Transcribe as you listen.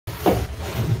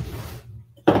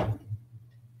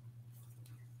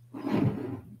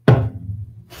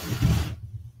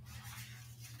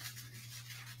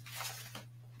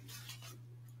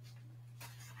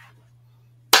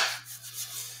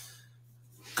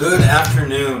Good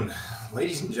afternoon,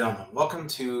 ladies and gentlemen. Welcome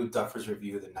to Duffers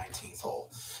Review, the 19th hole.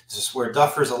 This is where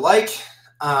Duffers alike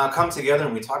come together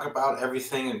and we talk about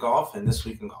everything in golf and this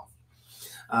week in golf.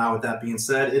 With that being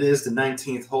said, it is the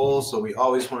 19th hole, so we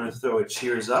always want to throw a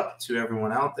cheers up to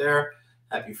everyone out there.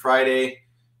 Happy Friday.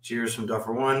 Cheers from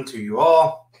Duffer One to you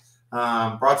all.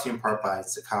 Brought to you in part by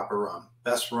Copper Rum.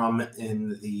 Best rum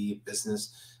in the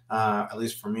business, at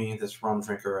least for me, this rum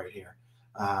drinker right here.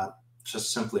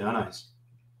 Just simply on ice.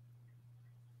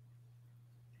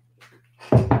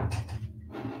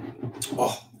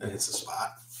 Oh, it hits the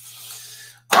spot.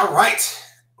 All right,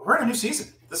 we're in a new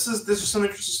season. This is some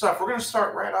interesting stuff. We're going to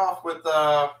start right off with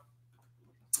the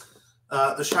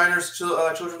Shriners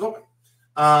Children's Open.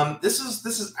 This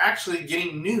is actually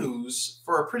getting news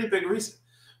for a pretty big reason.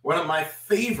 One of my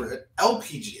favorite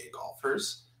LPGA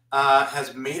golfers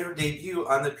has made her debut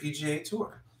on the PGA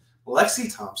Tour.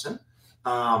 Lexi Thompson.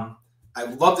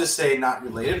 I'd love to say not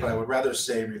related, but I would rather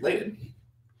say related.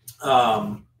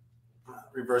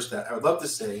 Reverse that. I would love to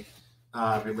say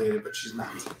related, but she's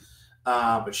not.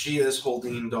 But she is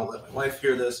holding, don't let my wife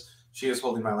hear this, she is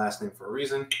holding my last name for a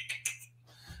reason.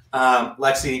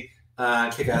 Lexi,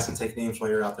 kick ass and take names while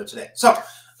you're out there today. So,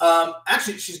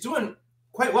 actually, she's doing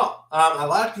quite well. A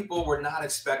lot of people were not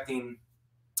expecting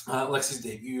Lexi's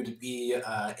debut to be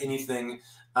anything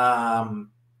but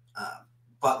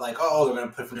like, oh, they're going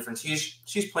to put from different tees.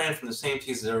 She's playing from the same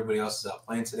tees as everybody else is out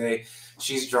playing today.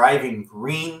 She's driving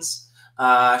greens.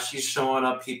 She's showing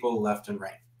up people left and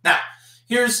right. Now,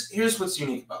 here's what's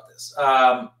unique about this.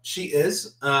 She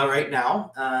is right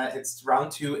now. It's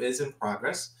round 2 is in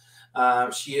progress.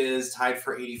 She is tied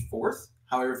for 84th.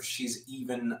 However, she's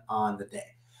even on the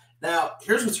day. Now,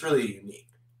 here's what's really unique.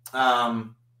 I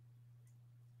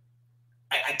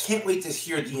can't wait to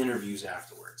hear the interviews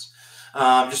afterwards,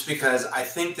 just because I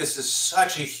think this is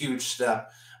such a huge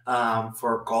step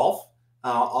for golf.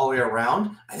 All the way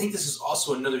around. I think this is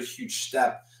also another huge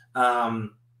step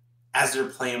as they're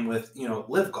playing with,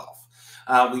 Live Golf.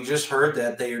 We just heard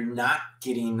that they are not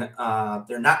getting,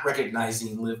 they're not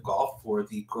recognizing Live Golf for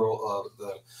the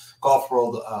Golf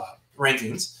World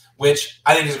rankings, which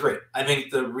I think is great. I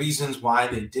think the reasons why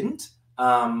they didn't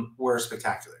were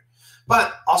spectacular.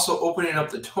 But also opening up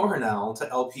the door now to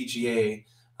LPGA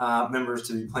members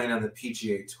to be playing on the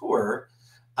PGA Tour.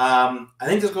 I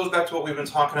think this goes back to what we've been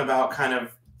talking about kind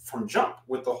of from jump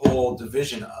with the whole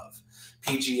division of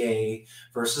PGA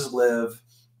versus Live.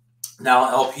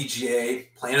 Now LPGA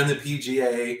playing on the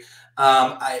PGA.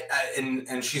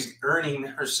 And she's earning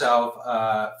herself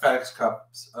FedEx Cup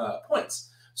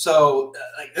points. So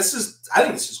I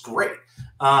think this is great.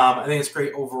 I think it's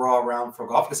great overall around for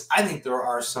golf because I think there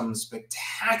are some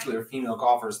spectacular female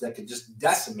golfers that could just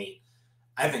decimate,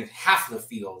 I think, half the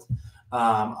field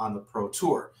on the Pro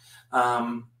Tour.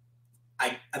 I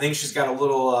think she's got a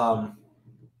little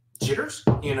jitters,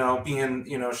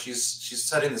 being, she's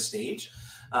setting the stage,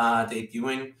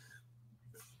 debuting,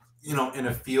 in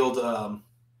a field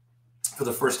for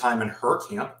the first time in her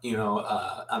camp,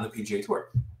 on the PGA Tour.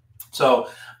 So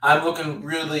I'm looking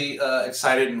really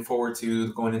excited and forward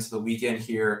to going into the weekend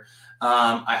here.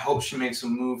 I hope she makes a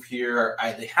move here.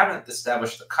 They haven't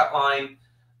established the cut line,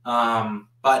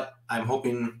 but I'm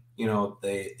hoping,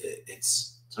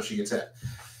 so she gets it.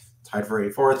 Tied for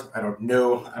 84th. I don't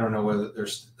know whether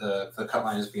there's the cut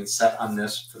line is being set on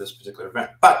this for this particular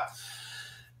event. But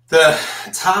the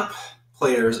top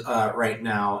players right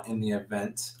now in the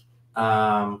event,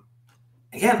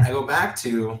 again, I go back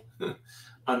to,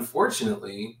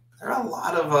 unfortunately, there are a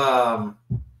lot of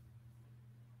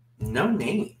no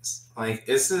names. Like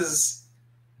this is,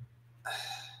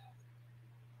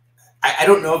 I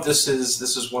don't know if this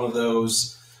is one of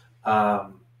those.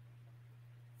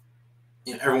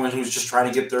 Everyone who's just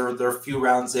trying to get their few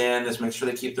rounds in, is make sure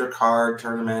they keep their card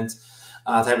tournament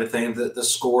type of thing. The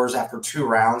scores after 2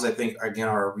 rounds, I think, again,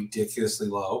 are ridiculously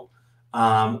low.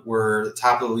 We're the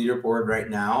top of the leaderboard right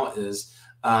now is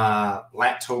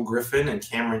Lacto Griffin and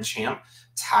Cameron Champ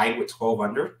tied with 12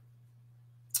 under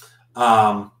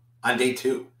on day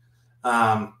 2.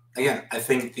 Again, I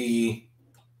think the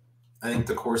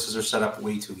courses are set up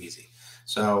way too easy.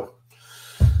 So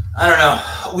I don't know.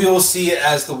 We will see it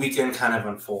as the weekend kind of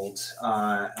unfolds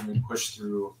and we push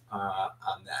through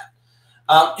on that.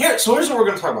 So here's what we're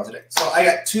going to talk about today. So I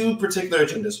got 2 particular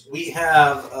agendas. We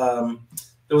have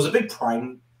there was a big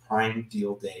Prime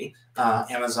Deal Day.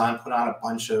 Amazon put on a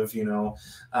bunch of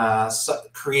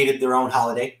created their own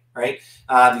holiday, right?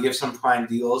 To give some Prime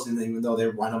deals, and even though they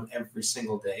run them every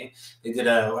single day, they did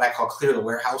what I call clear the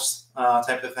warehouse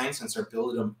type of thing, since they're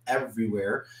building them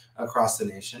everywhere across the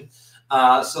nation.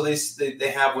 So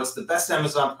they have what's the best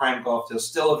Amazon Prime golf deal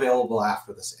still available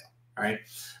after the sale. All right.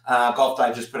 Golf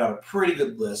Dive just put out a pretty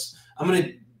good list. I'm going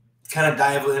to kind of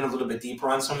dive in a little bit deeper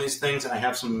on some of these things, and I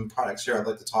have some products here I'd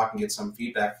like to talk and get some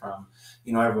feedback from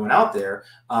everyone out there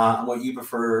on what you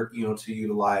prefer to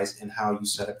utilize and how you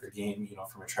set up your game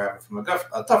from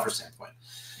a Duffer standpoint.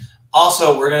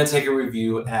 Also, we're going to take a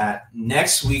review at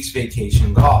next week's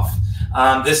Vacation Golf.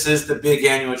 This is the big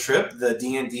annual trip, the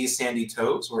D&D Sandy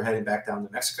Toes. We're heading back down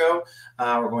to Mexico.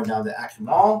 We're going down to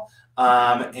Acumal.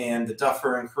 And the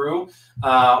Duffer and crew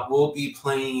will be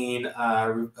playing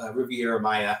Riviera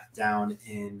Maya down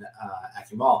in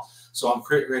Acumal. So I'm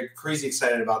crazy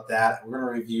excited about that. We're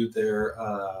going to review their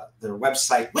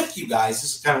website with you guys.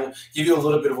 This is kind of give you a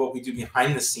little bit of what we do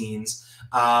behind the scenes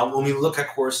when we look at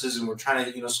courses, and we're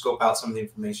trying to scope out some of the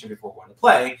information before going to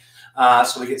play,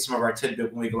 so we get some of our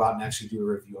tidbit when we go out and actually do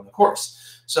a review on the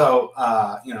course. So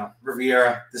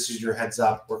Riviera, this is your heads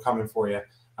up. We're coming for you.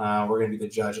 We're going to be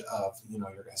the judge of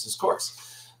your guys'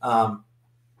 course.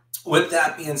 With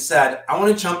that being said, I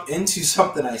want to jump into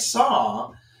something I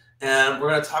saw, and we're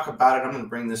going to talk about it. I'm going to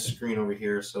bring this screen over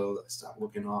here so I stop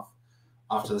looking off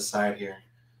to the side here.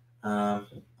 I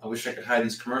wish I could hide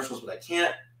these commercials, but I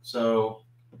can't. So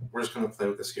we're just going to play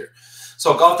with this here.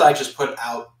 So Golf Dive just put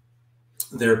out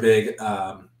their big,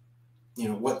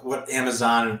 what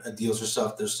Amazon deals or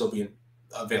stuff they're still being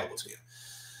available to you.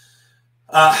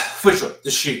 FootJoy,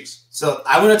 the shoes. So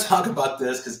I want to talk about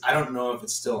this because I don't know if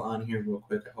it's still on here real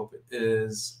quick. I hope it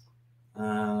is.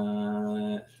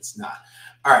 It's not.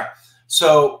 All right.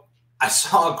 So I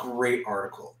saw a great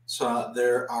article. So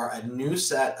there are a new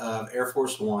set of Air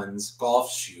Force One's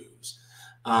golf shoes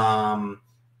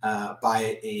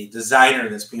by a designer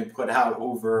that's being put out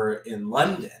over in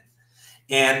London.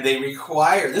 And they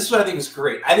require, this is what I think is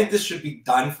great. I think this should be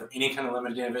done for any kind of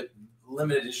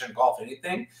limited edition golf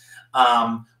anything.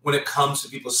 When it comes to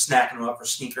people snacking them up for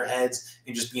sneakerheads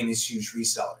and just being these huge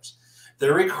resellers.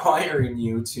 They're requiring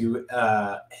you to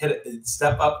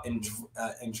step up and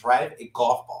drive a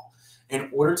golf ball. In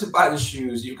order to buy the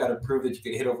shoes, you've got to prove that you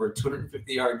can hit over a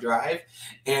 250-yard drive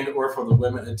or for the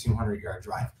women, a 200-yard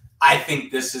drive. I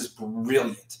think this is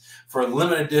brilliant. For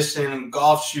limited edition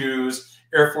golf shoes,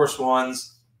 Air Force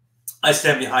Ones, I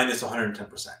stand behind this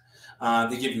 110%.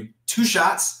 They give you 2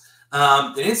 shots.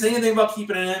 They didn't say anything about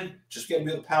keeping it in. Just got to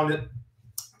be able to pound it.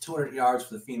 200 yards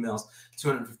for the females,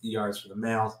 250 yards for the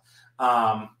males.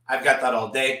 I've got that all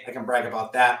day. I can brag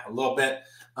about that a little bit.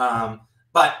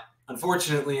 But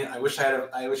unfortunately, I wish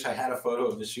I had a photo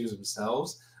of the shoes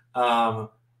themselves.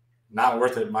 Not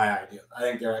worth it in my idea. I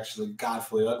think they're actually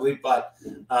godfully ugly. But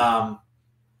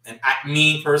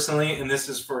me personally, and this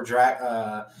is for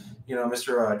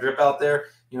Mr. Drip out there,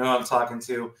 I'm talking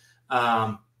to.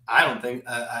 I don't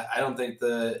think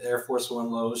the Air Force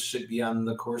One lows should be on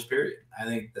the course. Period. I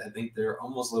think they're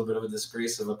almost a little bit of a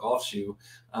disgrace of a golf shoe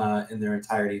in their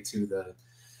entirety to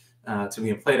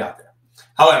being played out there.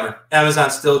 However,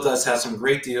 Amazon still does have some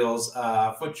great deals.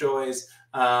 FootJoys,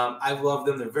 I love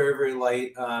them. They're very, very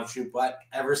light shoe, but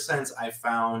ever since I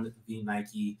found the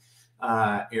Nike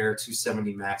Air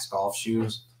 270 Max golf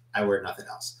shoes, I wear nothing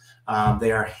else.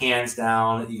 They are hands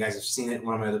down. You guys have seen it in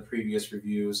one of my other previous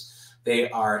reviews.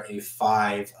 They are a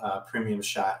 5 premium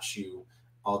shot shoe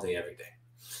all day, every day.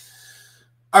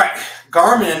 All right,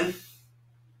 Garmin,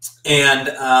 and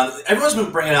everyone's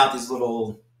been bringing out these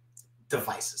little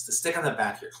devices to stick on the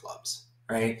back of your clubs,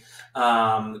 right?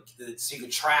 So you can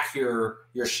track your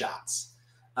shots.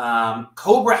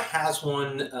 Cobra has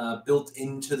one built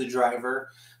into the driver.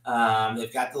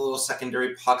 They've got the little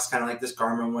secondary pucks, kind of like this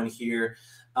Garmin one here.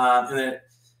 And then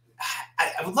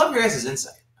I would love your guys'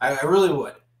 insight. I really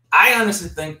would. I honestly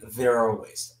think they're a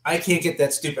waste. I can't get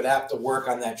that stupid app to work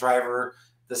on that driver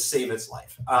to save its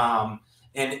life.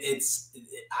 And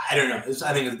I don't know.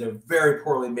 I think they're very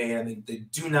poorly made. I think they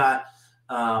do not,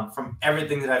 from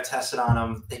everything that I've tested on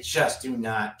them, they just do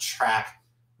not track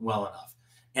well enough.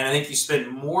 And I think you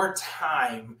spend more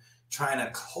time trying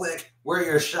to click where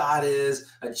your shot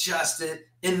is, adjust it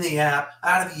in the app,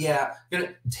 out of the app. You're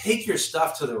going to take your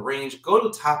stuff to the range, go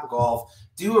to Top Golf,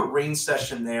 do a range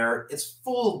session there. It's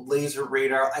full laser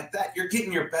radar like that. You're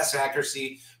getting your best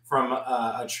accuracy from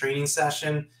a training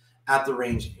session at the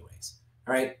range anyways.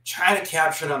 All right. Trying to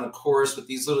capture it on the course with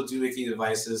these little doohickey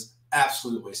devices,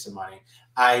 absolute waste of money.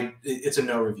 It's a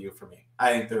no review for me.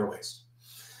 I think they're a waste.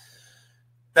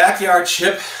 Backyard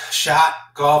chip, shot,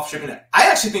 golf, chipping it. I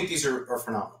actually think these are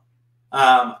phenomenal.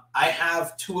 I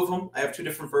have 2 of them. I have 2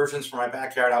 different versions for my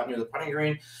backyard out near the putting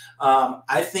green.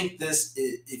 I think this,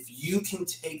 if you can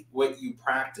take what you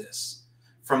practice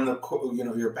from the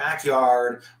your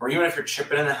backyard, or even if you're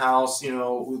chipping in a house,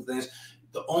 with things.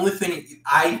 The only thing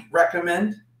I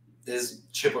recommend is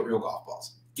chip with real golf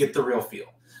balls. Get the real feel.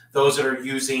 Those that are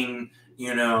using,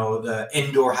 the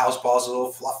indoor house balls, the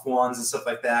little fluff ones and stuff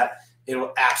like that, it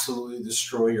will absolutely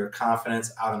destroy your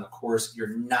confidence out on the course.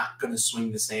 You're not going to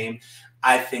swing the same.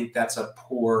 I think that's a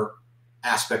poor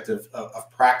aspect of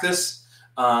practice,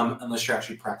 unless you're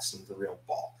actually practicing the real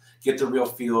ball. Get the real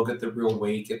feel, get the real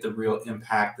weight, get the real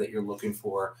impact that you're looking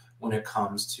for when it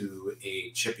comes to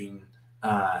a chipping,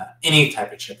 any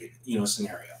type of chipping,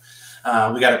 scenario.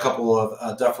 We got a couple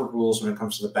of Duffer rules when it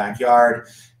comes to the backyard.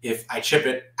 If I chip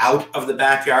it out of the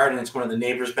backyard and it's one of the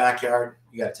neighbor's backyard,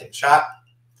 you got to take a shot.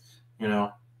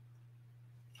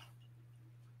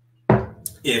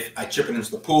 If I chip it into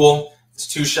the pool, it's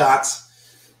 2 shots.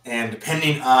 And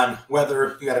depending on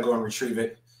weather, you got to go and retrieve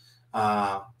it.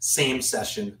 Same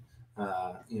session.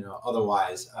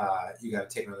 Otherwise, you got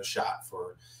to take another shot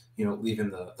for, leaving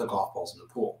the golf balls in the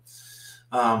pool.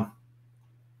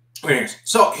 Anyways,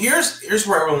 so here's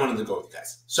where I wanted to go with you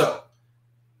guys. So,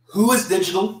 who is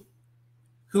digital,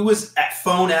 who is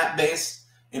phone app based,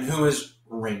 and who is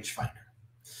rangefinder?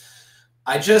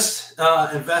 I just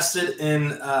invested in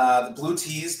the Blue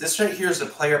Tees. This right here is a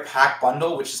player pack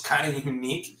bundle, which is kind of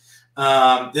unique.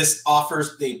 This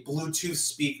offers the Bluetooth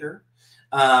speaker.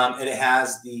 It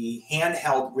has the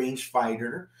handheld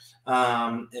rangefinder.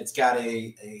 It's got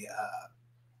a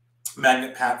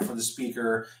magnet pack for the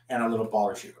speaker and a little ball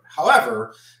receiver.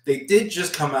 However, they did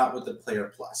just come out with the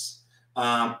Player Plus,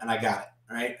 and I got it.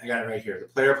 Right, I got it right here.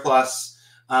 The Player Plus.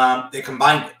 They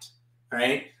combined it.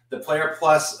 Right, the Player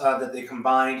Plus that they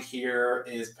combined here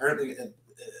is apparently it's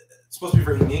supposed to be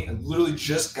very unique. I literally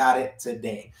just got it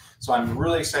today, so I'm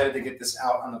really excited to get this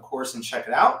out on the course and check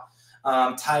it out.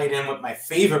 Tie it in with my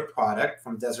favorite product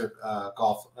from Desert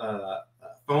Golf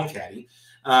Phone Caddy.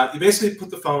 You basically put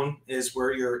the phone is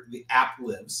where the app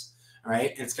lives,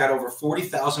 right? It's got over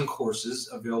 40,000 courses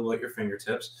available at your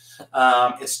fingertips.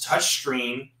 It's touch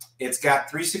screen. It's got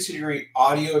 360-degree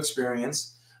audio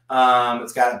experience.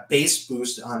 It's got a bass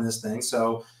boost on this thing.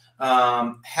 So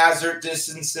hazard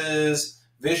distances,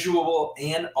 visual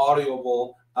and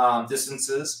audible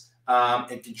distances.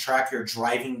 It can track your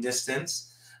driving distance.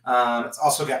 It's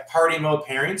also got party mode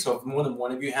pairing, so if more than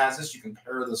one of you has this, you can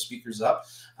pair those speakers up.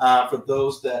 For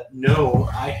those that know,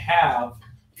 I have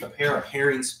a pair of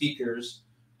pairing speakers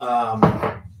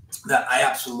that I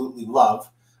absolutely love.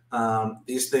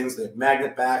 These things, they have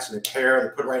magnet backs, and they pair, they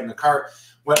put right in the cart.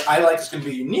 What I like is going to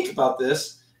be unique about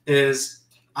this is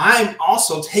I'm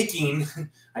also taking,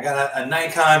 I got a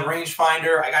Nikon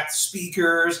rangefinder, I got the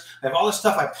speakers, I have all this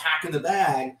stuff I pack in the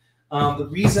bag. The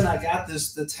reason I got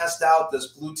this to test out this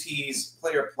Blue Tees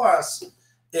Player Plus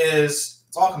is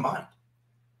it's all combined.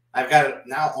 I've got it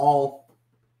now all.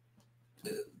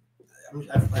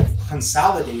 I've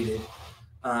consolidated.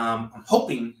 I'm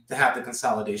hoping to have the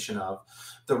consolidation of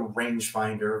the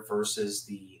rangefinder versus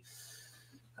the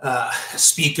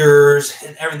speakers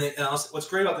and everything else. What's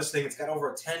great about this thing? It's got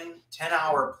over a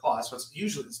 10-hour plus. So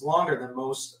it's longer than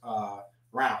most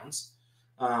rounds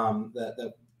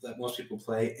that most people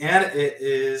play, and it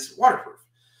is waterproof.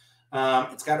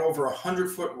 It's got over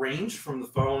 100-foot range from the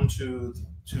phone to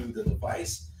the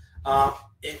device.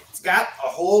 It's got a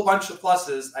whole bunch of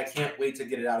pluses. I can't wait to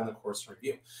get it out on the course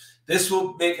review. This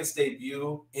will make its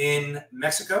debut in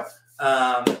Mexico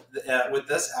with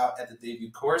this out at the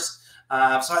debut course. So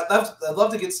I'd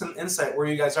love to get some insight where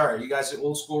you guys are. Are you guys an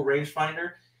old school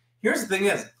rangefinder? Here's the thing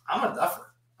is, I'm a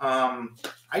duffer.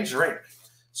 I drink.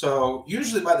 So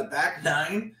usually by the back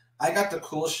 9, I got the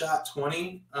Cool Shot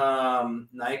 20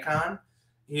 Nikon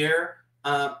here.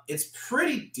 It's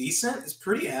pretty decent. It's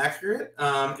pretty accurate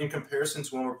in comparison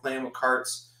to when we're playing with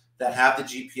carts that have the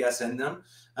GPS in them.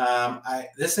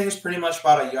 This thing is pretty much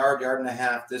about a yard and a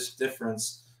half this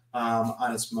difference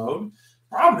on its mode.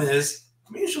 Problem is,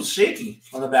 I'm usually shaky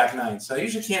on the back 9, so I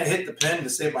usually can't hit the pin to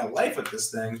save my life with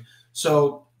this thing.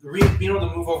 So being able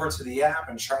to move over to the app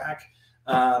and track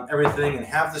everything and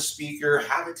have the speaker,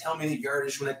 have it tell me the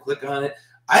yardage when I click on it,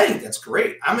 I think that's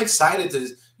great. I'm excited to,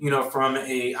 from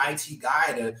a IT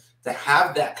guy to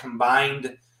have that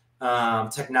combined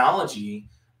technology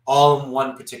all in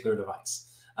one particular device.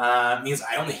 It means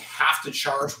I only have to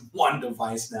charge one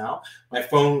device now. My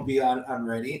phone will be on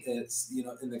ready. It's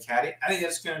in the caddy. I think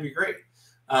that's going to be great.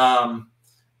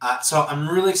 So I'm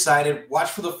really excited.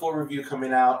 Watch for the full review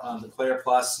coming out on the Player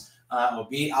Plus.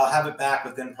 I'll have it back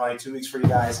within probably 2 weeks for you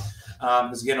guys.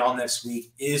 Because again, all next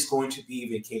week is going to be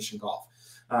vacation golf.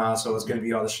 So it's going to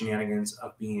be all the shenanigans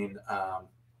of being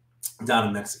down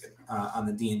in Mexico on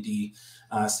the D&D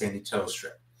Sandy Toe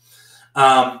Strip.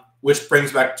 Which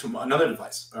brings back to another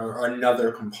device or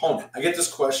another component. I get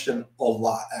this question a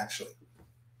lot, actually.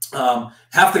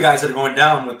 Half the guys that are going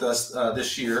down with us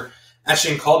this year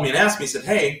actually called me and asked me, said,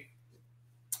 "Hey,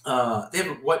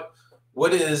 David,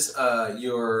 what is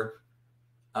your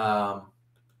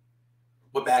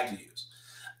what bag do you use?"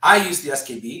 I use the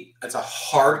SKB. It's a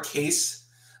hard case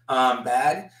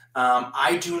bag.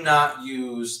 I do not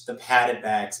use the padded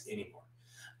bags anymore.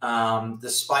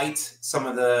 Despite some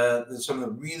of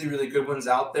the really really good ones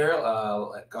out there,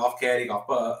 like Golf Caddy,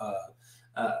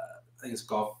 I think it's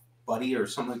Golf Buddy or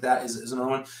something like that is another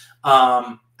one.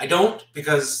 I don't,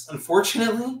 because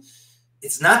unfortunately,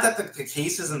 it's not that the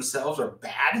cases themselves are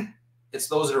bad; it's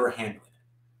those that are handling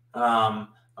it.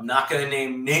 I'm not going to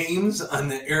name names on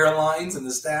the airlines and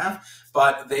the staff,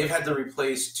 but they've had to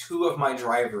replace 2 of my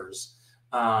drivers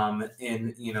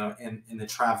in the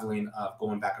traveling of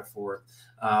going back and forth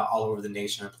all over the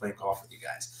nation and playing golf with you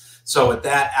guys. So with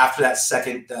that, after that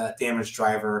second damaged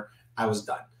driver, I was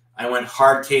done. I went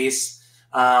hard case.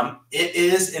 It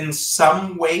is in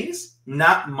some ways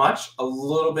not much, a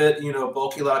little bit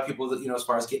bulky. A lot of people that as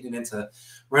far as getting into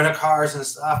rental cars and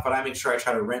stuff, but I make sure I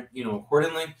try to rent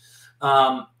accordingly.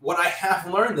 What I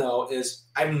have learned though is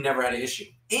I've never had an issue,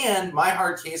 and my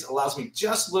hard case allows me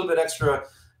just a little bit extra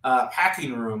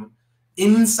packing room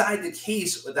inside the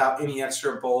case without any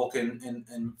extra bulk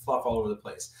and fluff all over the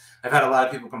place. I've had a lot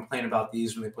of people complain about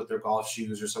these when they put their golf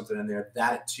shoes or something in there.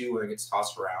 That too, when it gets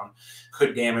tossed around,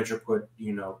 could damage or put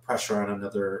pressure on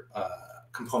another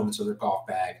components of their golf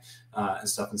bag and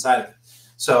stuff inside of it.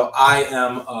 So I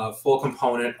am a full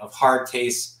component of hard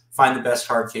case. Find the best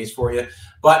hard case for you.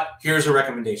 But here's a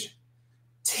recommendation: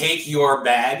 take your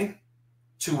bag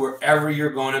to wherever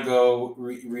you're going to go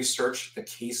research the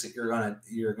case that you're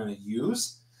gonna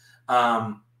use,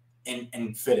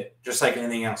 and fit it just like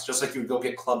anything else. Just like you would go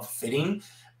get club fitting,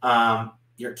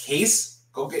 your case,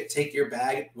 take your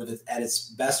bag with it at its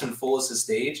best and fullest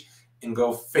stage, and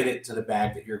go fit it to the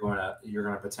bag that you're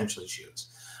gonna potentially choose.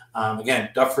 Again,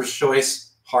 Duffers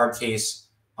choice, hard case,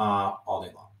 all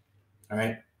day long. All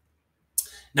right.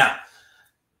 Now,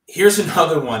 here's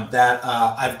another one that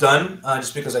I've done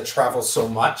just because I travel so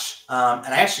much, and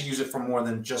I actually use it for more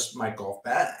than just my golf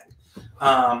bag.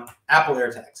 Apple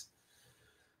AirTags.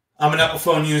 I'm an Apple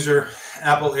phone user.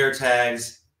 Apple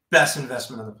AirTags, best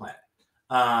investment on the planet.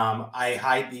 I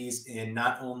hide these in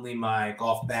not only my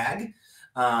golf bag,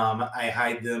 I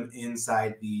hide them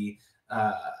inside the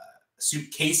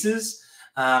suitcases.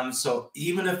 So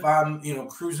even if I'm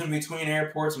cruising between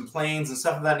airports and planes and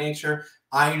stuff of that nature,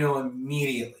 I know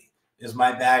immediately is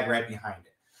my bag right behind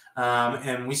it.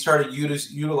 And we started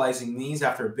utilizing these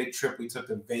after a big trip we took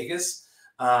to Vegas.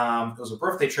 It was a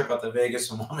birthday trip out to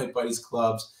Vegas, and one of my buddy's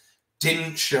clubs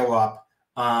didn't show up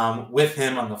with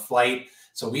him on the flight.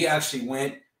 So we actually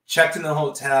went, checked in the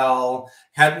hotel,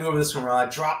 had to move this around,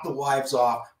 dropped the wives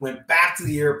off, went back to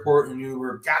the airport and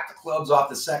Uber, got the clubs off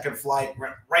the second flight,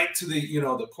 went right to the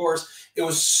the course. It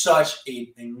was such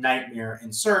a nightmare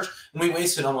in search, and we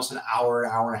wasted almost an hour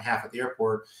and a half at the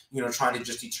airport, trying to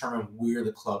just determine where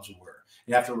the clubs were.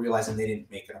 And after realizing they didn't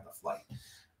make it on the flight,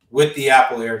 with the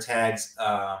Apple AirTags,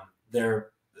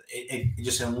 it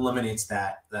just eliminates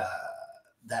that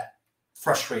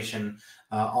frustration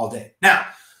all day. Now,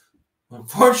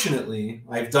 unfortunately,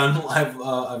 I've done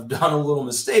a little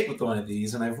mistake with one of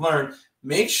these, and I've learned,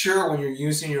 make sure when you're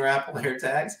using your Apple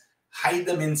AirTags, hide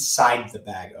them inside the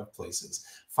bag of places.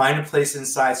 Find a place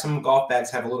inside. Some golf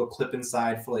bags have a little clip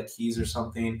inside for like keys or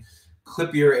something.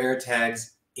 Clip your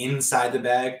AirTags inside the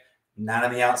bag, not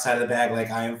on the outside of the bag like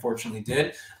I unfortunately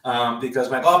did, because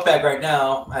my golf bag right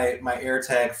now, my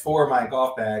AirTag for my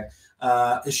golf bag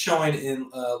is showing in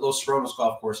Los Ronos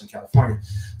golf course in California,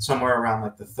 somewhere around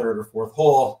like the 3rd or 4th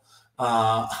hole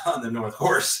on the North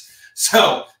Course.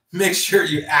 So make sure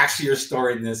you actually are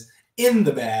storing this in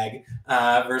the bag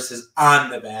versus on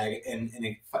the bag and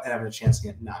having a chance to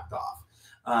get knocked off.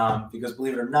 Because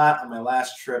believe it or not, on my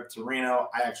last trip to Reno,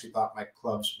 I actually thought my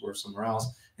clubs were somewhere else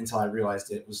until I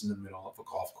realized it was in the middle of a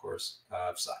golf course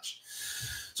of such.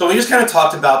 So we just kind of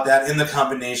talked about that in the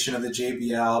combination of the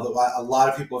JBL. A lot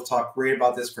of people have talked great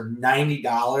about this for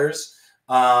 $90.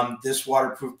 This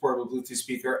waterproof portable Bluetooth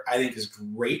speaker, I think, is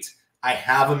great. I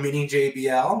have a mini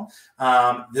JBL.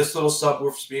 This little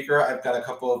subwoofer speaker, I've got a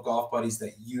couple of golf buddies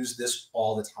that use this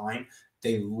all the time.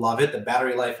 They love it. The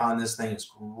battery life on this thing is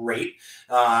great.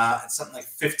 It's something like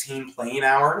 15 playing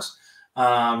hours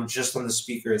just on the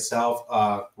speaker itself.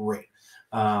 Great.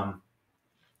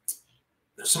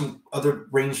 There's some other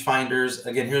range finders.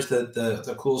 Again, here's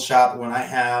the cool shot one I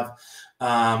have.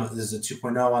 This is a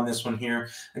 2.0 on this one here.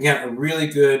 Again, a really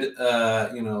good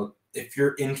if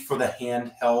you're in for the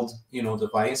handheld,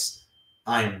 device,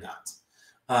 I am not.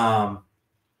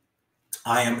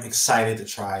 I am excited to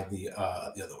try the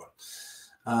other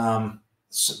one.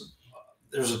 So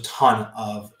there's a ton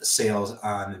of sales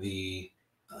on the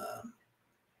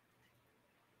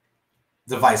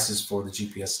devices for the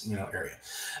GPS, area.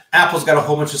 Apple's got a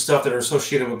whole bunch of stuff that are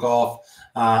associated with golf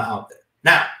out there.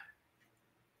 Now,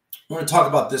 I want to talk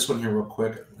about this one here real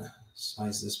quick. I'm going to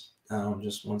size this down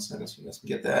just 1 second so you guys can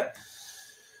get that.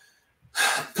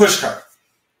 Push cart.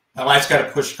 My wife's got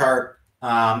a push cart.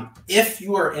 If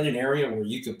you are in an area where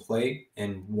you could play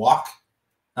and walk,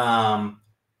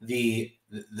 the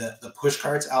push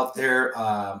carts out there,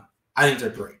 I think they're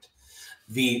great.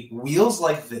 The wheels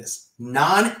like this,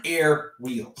 non-air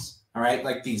wheels, all right,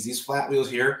 like these flat wheels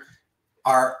here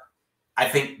are, I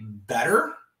think,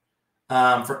 better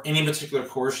for any particular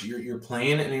course you're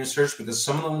playing in your search, because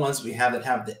some of the ones we have that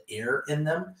have the air in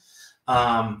them,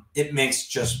 it makes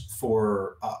just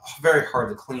for very hard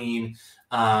to clean.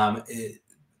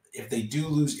 If they do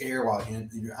lose air while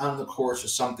you're on the course or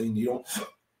something,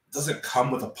 doesn't come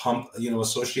with a pump,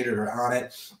 associated or on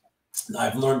it.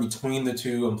 I've learned between the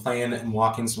two and playing and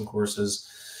walking some courses,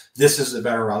 this is a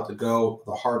better route to go,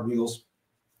 the hard wheels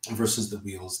versus the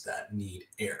wheels that need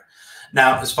air.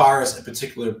 Now, as far as a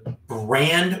particular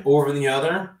brand over the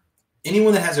other,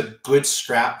 anyone that has a good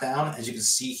strap down, as you can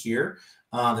see here,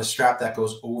 the strap that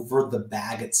goes over the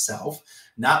bag itself,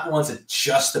 not the ones that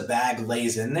just the bag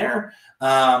lays in there,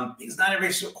 because not every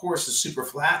course is super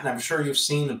flat, and I'm sure you've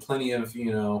seen plenty of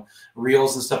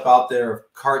reels and stuff out there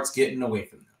of carts getting away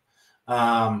from them.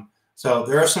 So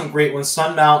there are some great ones.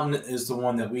 Sun Mountain is the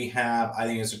one that we have. I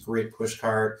think it's a great push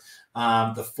cart.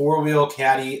 The 4-wheel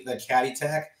caddy, the Caddy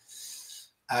Tech,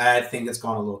 I think it's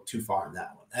gone a little too far in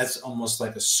that one. That's almost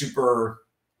like a super,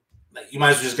 you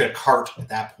might as well just get a cart at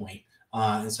that point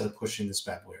instead of pushing this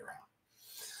bad boy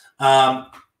around.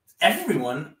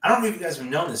 Everyone, I don't know if you guys have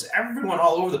known this, everyone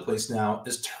all over the place now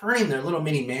is turning their little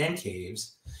mini man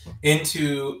caves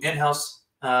into in-house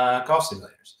golf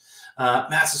simulators.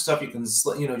 Massive stuff you can,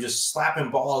 just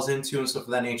slapping balls into and stuff of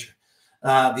that nature.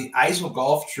 The ISO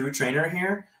Golf True Trainer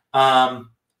here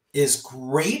is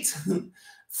great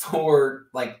for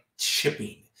like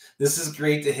chipping. This is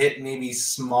great to hit maybe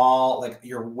small, like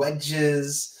your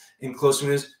wedges in close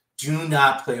ranges. Do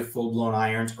not play full-blown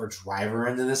irons or driver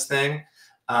into this thing.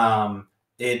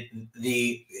 If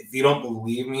you don't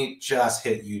believe me, just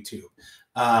hit YouTube.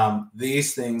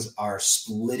 These things are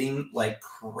splitting like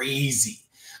crazy.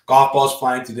 Golf balls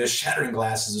flying through this, shattering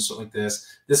glasses or something like this.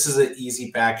 This is an easy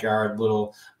backyard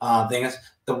little thing.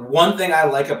 The one thing I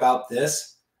like about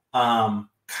this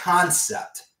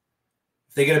concept,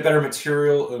 if they get a better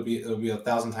material, it'll be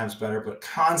 1,000 times better. But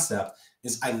concept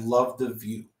is, I love the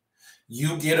view.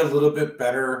 You get a little bit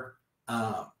better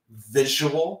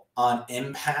visual on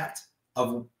impact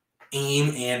of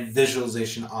aim and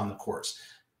visualization on the course.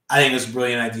 I think it's a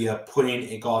brilliant idea, putting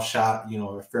a golf shot,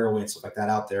 a fairway and stuff like that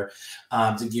out there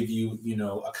to give you,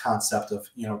 a concept of,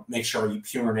 make sure you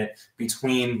pure it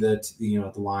between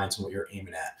the lines and what you're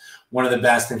aiming at. One of the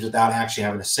best things, without actually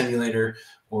having a simulator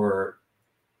or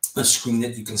a screen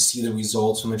that you can see the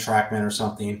results from a TrackMan or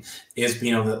something, is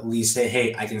being able to at least say,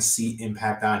 hey, I can see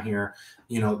impact on here.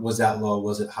 Was that low?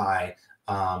 Was it high?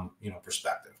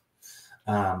 Perspective.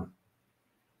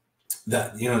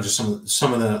 That just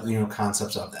some of the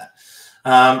concepts of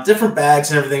that. Different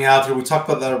bags and everything out there. We talked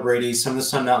about that already. Some of the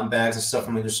Sun Mountain bags and stuff.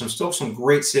 I mean, there's still some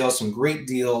great sales, some great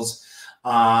deals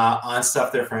on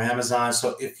stuff there from Amazon.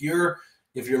 So if you're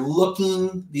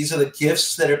looking, these are the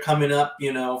gifts that are coming up,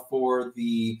 for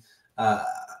the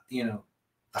the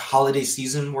holiday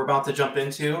season we're about to jump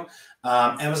into.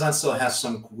 Amazon still has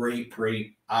some great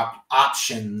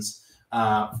options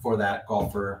for that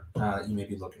golfer you may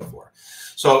be looking for.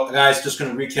 So, guys, just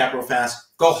going to recap real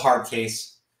fast. Go hard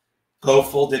case. Go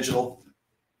full digital.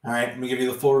 All right, let me give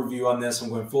you the full review on this. I'm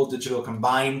going full digital.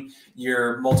 Combine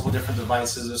your multiple different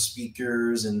devices of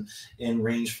speakers and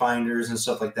range finders and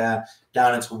stuff like that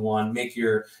down into one. Make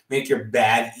your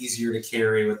bag easier to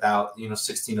carry without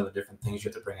 16 other different things you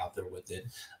have to bring out there with it.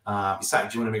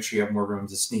 Besides, you want to make sure you have more room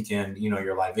to sneak in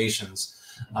your libations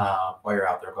while you're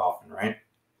out there golfing, right?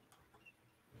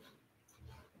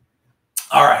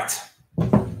 All right,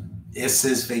 this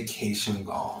is vacation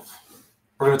golf.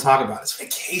 We're going to talk about this.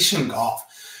 Vacation golf.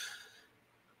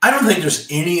 I don't think there's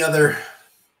any other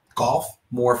golf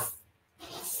more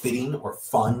fitting or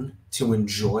fun to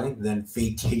enjoy than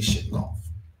vacation golf.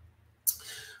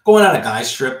 Going on a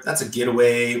guy's trip, that's a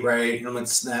getaway, right?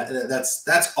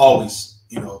 That's always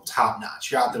top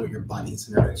notch. You're out there with your buddies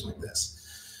and everything like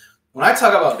this. When I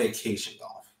talk about vacation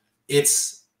golf,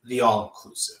 it's the all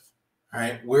inclusive. All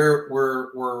right,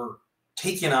 we're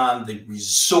taking on the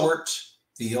resort,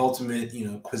 the ultimate,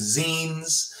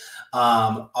 cuisines,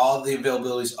 all the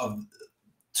availabilities of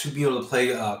to be able to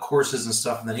play courses and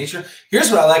stuff of that nature.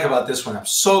 Here's what I like about this one. I'm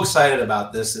so excited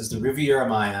about this. Is the Riviera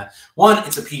Maya. One,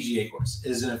 it's a PGA course.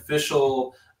 It is an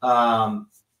official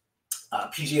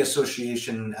PGA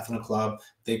Association Ethnic Club.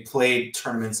 They played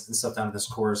tournaments and stuff down at this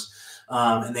course,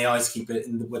 and they always keep it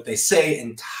in what they say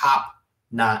in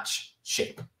top-notch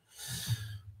shape.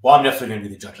 Well, I'm definitely going to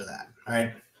be the judge of that. All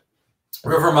right.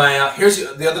 River Maya.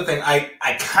 Here's the other thing.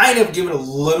 I kind of give it a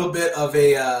little bit of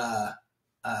a.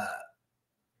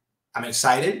 I'm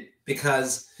excited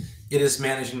because it is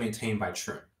managed and maintained by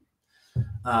Troon.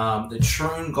 The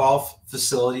Troon golf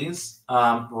facilities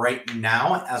right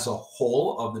now, as a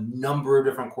whole, of the number of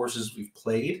different courses we've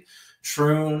played,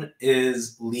 Troon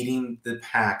is leading the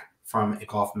pack from a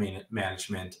golf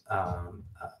management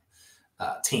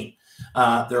team.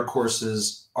 Their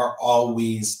courses are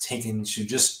always taken to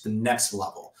just the next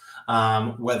level.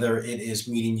 Whether it is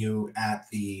meeting you at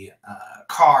the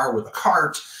car with a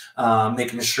cart,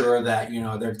 making sure that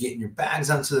they're getting your bags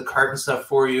onto the cart and stuff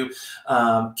for you,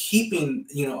 keeping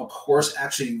a course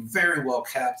actually very well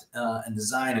kept and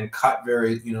designed and cut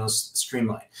very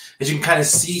streamlined, as you can kind of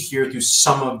see here through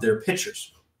some of their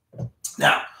pictures.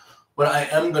 Now, what I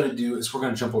am going to do is we're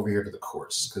going to jump over here to the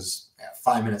course because I have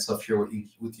 5 minutes left here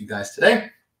with you guys today,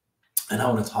 and I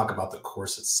want to talk about the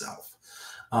course itself.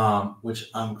 Which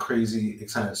I'm crazy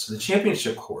excited. So the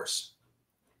championship course,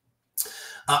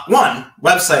 one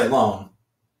website alone,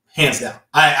 hands down.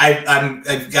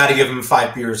 I've got to give them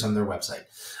 5 beers on their website.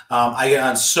 I get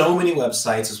on so many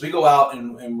websites as we go out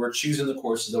and we're choosing the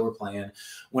courses that we're playing.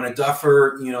 When a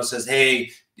Duffer, says,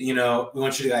 hey, we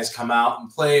want you guys to come out and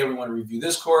play. We want to review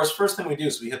this course. First thing we do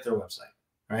is we hit their website.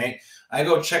 Right? I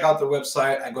go check out their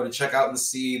website. I go to check out and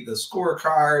see the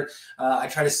scorecard. I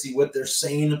try to see what they're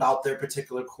saying about their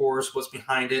particular course, what's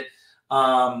behind it.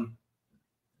 PGA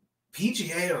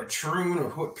or Troon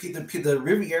or the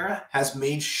Riviera has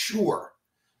made sure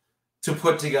to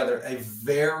put together a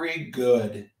very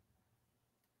good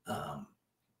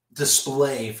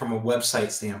display from a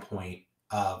website standpoint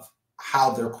of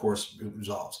how their course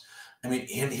resolves. I mean,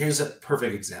 and here's a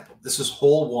perfect example. This is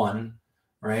hole 1,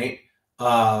 right?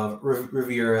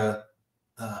 Riviera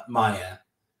Maya,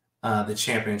 the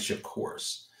championship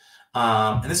course.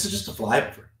 And this is just a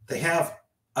flyover. They have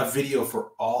a video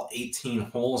for all 18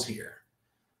 holes here,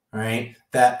 right,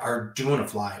 that are doing a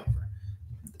flyover.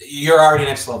 You're already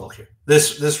next level here.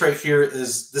 This right here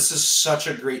is such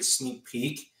a great sneak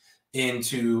peek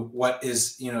into what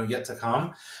is yet to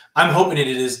come. I'm hoping it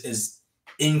is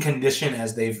in condition,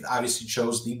 as they've obviously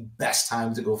chose the best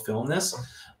time to go film this.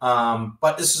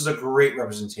 But this is a great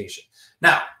representation.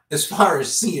 Now, as far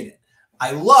as seeing it,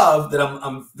 I love that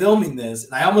I'm filming this,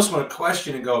 and I almost want to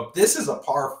question and go, this is a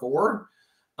par 4.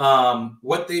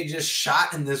 What they just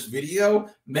shot in this video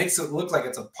makes it look like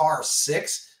it's a par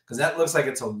 6, because that looks like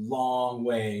it's a long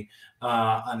way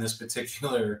on this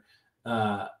particular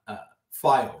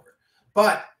flyover.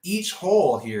 But each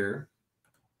hole here,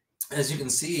 as you can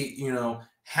see,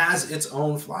 has its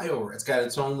own flyover. It's got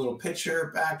its own little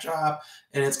picture backdrop,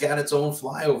 and it's got its own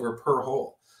flyover per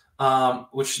hole,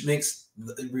 which makes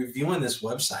reviewing this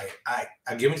website,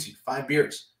 I give it to you 5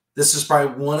 beers. This is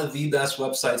probably one of the best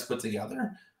websites put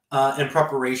together in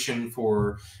preparation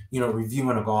for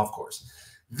reviewing a golf course.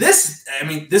 This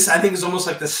I think is almost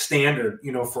like the standard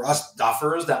for us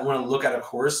Duffers that want to look at a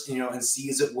course and see,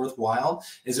 is it worthwhile,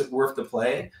 is it worth the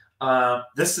play.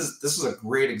 This is a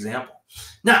great example.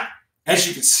 Now, as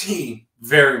you can see,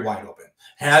 very wide open.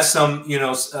 Has some,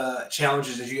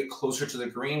 challenges as you get closer to the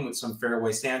green with some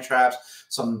fairway sand traps,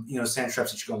 some, sand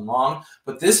traps that you go long.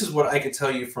 But this is what I could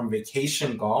tell you from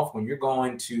vacation golf. When you're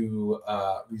going to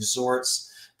resorts,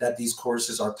 that these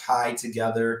courses are tied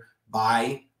together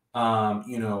by,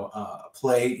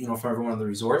 play, from every one of the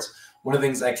resorts. One of the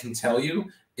things I can tell you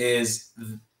is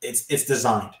it's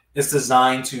designed. It's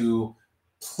designed to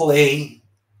play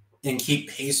and keep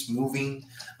pace moving,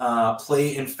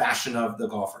 play in fashion of the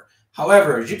golfer.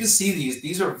 However, as you can see,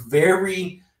 these are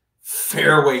very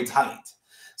fairway tight.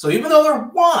 So even though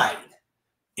they're wide,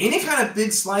 any kind of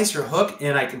big slice or hook,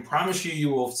 and I can promise you, you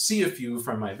will see a few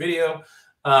from my video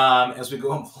as we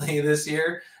go and play this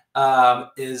here,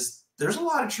 is there's a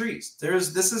lot of trees.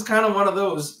 This is kind of one of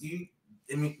those,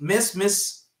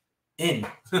 miss in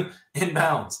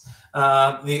bounds.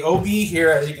 The OB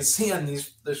here, as you can see on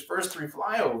these first 3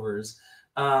 flyovers,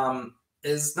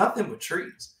 is nothing but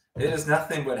trees. It is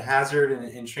nothing but hazard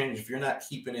and change if you're not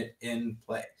keeping it in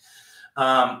play.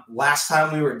 Last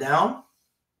time we were down,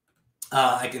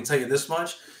 I can tell you this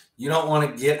much. You don't want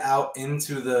to get out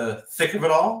into the thick of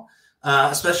it all,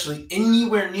 especially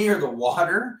anywhere near the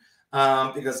water,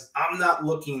 because I'm not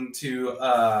looking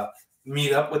to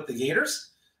meet up with the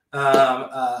gators.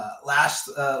 Last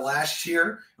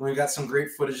year, and we got some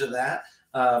great footage of that,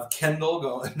 of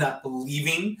Kendall not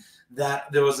believing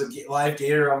that there was a live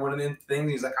gator on one of the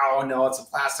things. He's like, oh no, it's a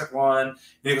plastic one. And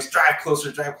he goes, drive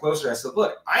closer, drive closer. I said,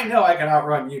 look, I know I can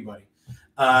outrun you, buddy.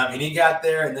 And he got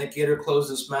there, and that gator closed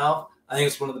his mouth. I think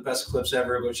it's one of the best clips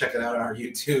ever. Go check it out on our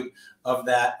YouTube of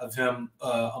him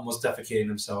almost defecating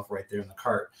himself right there in the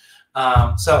cart.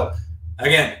 So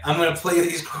again, I'm going to play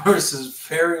these courses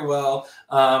very well.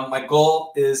 My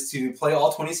goal is to play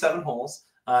all 27 holes.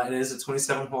 It is a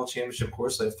 27-hole championship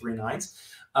course. So I have 3 nines.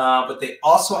 But they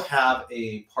also have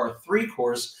a par 3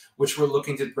 course, which we're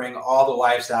looking to bring all the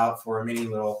wives out for a mini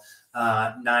little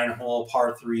 9-hole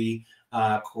par 3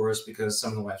 course, because some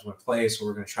of the wives want to play. So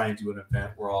we're going to try and do an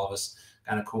event where all of us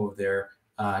kind of come over there,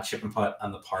 chip and putt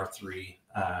on the par 3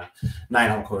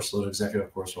 9-hole course, little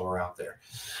executive course while we're out there.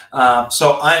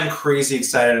 So I'm crazy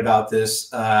excited about this.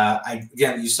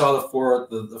 Again, you saw the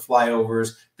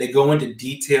flyovers. They go into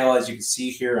detail, as you can see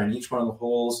here, on each one of the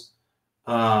holes.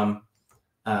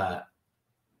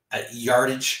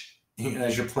 Yardage,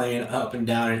 as you're playing up and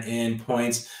down and in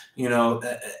points,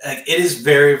 it is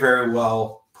very, very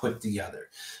well put together.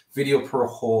 Video per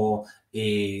hole,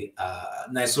 a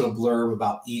nice little blurb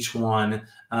about each one.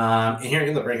 And here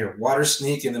you look right here, water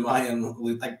sneak in the Mayan,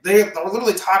 like they're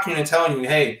literally talking and telling you,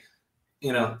 hey,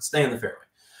 stay in the fairway.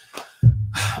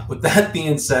 With that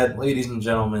being said, ladies and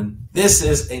gentlemen, this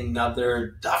is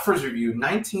another Duffers review,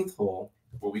 19th hole,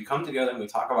 where we come together and we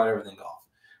talk about everything golf.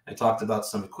 I talked about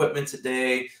some equipment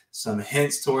today, some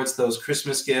hints towards those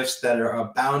Christmas gifts that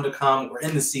are bound to come. We're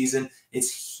in the season.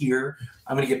 It's here.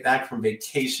 I'm going to get back from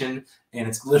vacation, and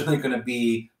it's literally going to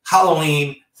be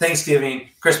Halloween, Thanksgiving,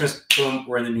 Christmas, boom,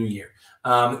 we're in the new year.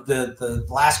 The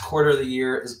last quarter of the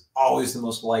year is always the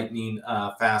most lightning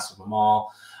fast of them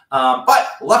all. But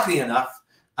luckily enough,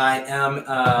 I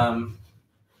am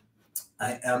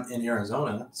in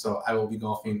Arizona, so I will be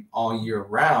golfing all year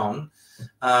round.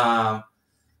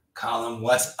 Colin,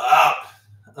 what's up?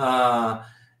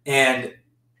 And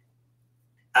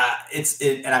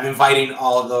I'm inviting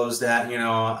all of those that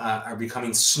are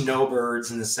becoming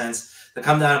snowbirds in the sense to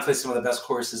come down and play some of the best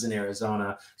courses in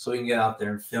Arizona, so we can get out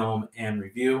there and film and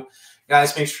review.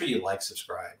 Guys, make sure you like,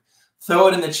 subscribe, throw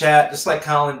it in the chat, just like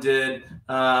Colin did.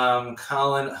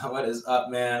 Colin, what is up,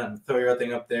 man? I'm throwing your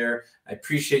thing up there. I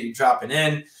appreciate you dropping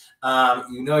in.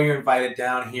 You're invited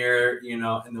down here. In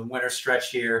the winter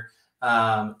stretch here.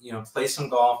 Play some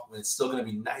golf. It's still going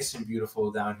to be nice and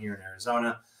beautiful down here in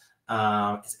Arizona.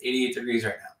 It's 88 degrees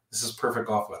right now. This is perfect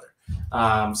golf weather.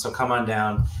 So come on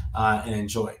down and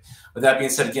enjoy. With that being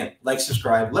said, again, like,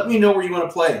 subscribe. Let me know where you want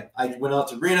to play. I went out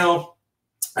to Reno.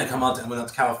 I went out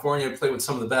to California, played with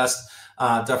some of the best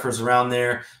Duffers around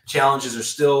there. Challenges are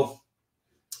still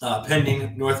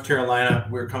pending. North Carolina,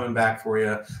 we're coming back for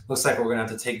you. Looks like we're going to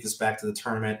have to take this back to the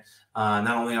tournament.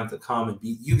 Not only have to come and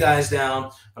beat you guys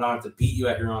down, but I have to beat you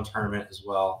at your own tournament as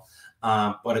well.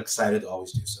 But excited to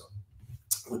always do so.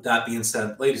 With that being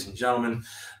said, ladies and gentlemen,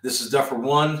 this is Duffer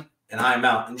 1, and I'm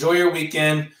out. Enjoy your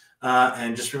weekend,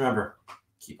 and just remember,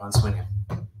 keep on swinging.